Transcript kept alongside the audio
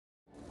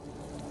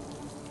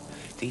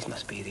These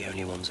must be the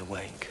only ones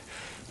awake.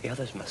 The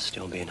others must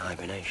still be in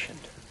hibernation.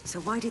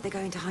 So why did they go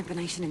into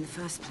hibernation in the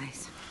first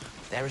place?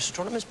 Their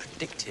astronomers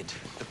predicted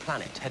the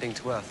planet heading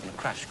to Earth on a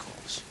crash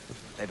course.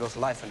 They built a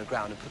life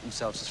underground and put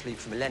themselves asleep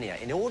for millennia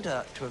in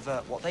order to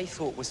avert what they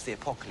thought was the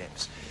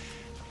apocalypse,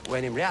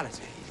 when in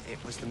reality it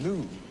was the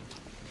moon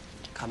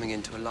coming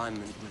into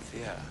alignment with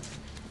the Earth.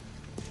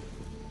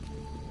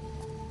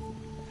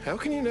 How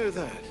can you know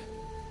that?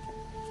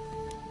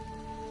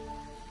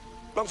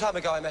 Long time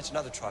ago, I met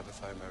another tribe of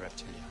Homo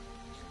reptilia.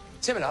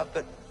 Similar,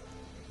 but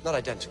not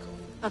identical.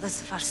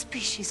 Others of our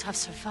species have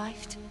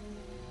survived.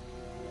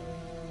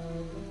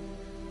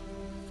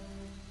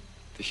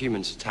 The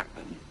humans attacked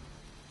them.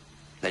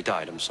 They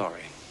died, I'm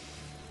sorry.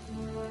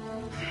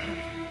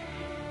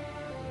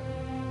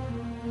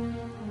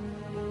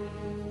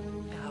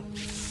 A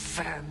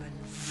vermin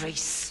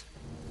race.